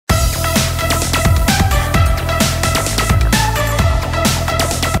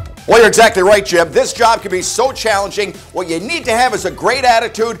Well, you're exactly right, Jim. This job can be so challenging. What you need to have is a great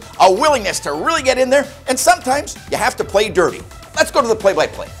attitude, a willingness to really get in there, and sometimes you have to play dirty. Let's go to the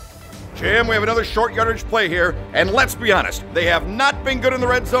play-by-play. Jim, we have another short yardage play here, and let's be honest, they have not been good in the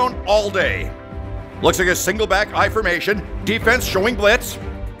red zone all day. Looks like a single back I formation, defense showing blitz.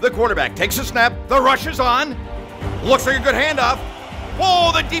 The quarterback takes a snap, the rush is on. Looks like a good handoff.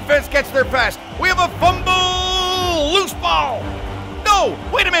 Whoa, the defense gets there fast. We have a fumble, loose ball. No,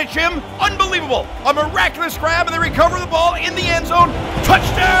 wait a minute, Jim. Unbelievable. A miraculous grab, and they recover the ball in the end zone.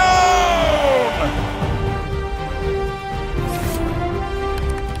 Touchdown!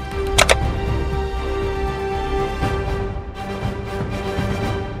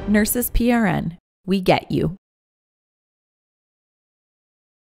 Nurses PRN, we get you.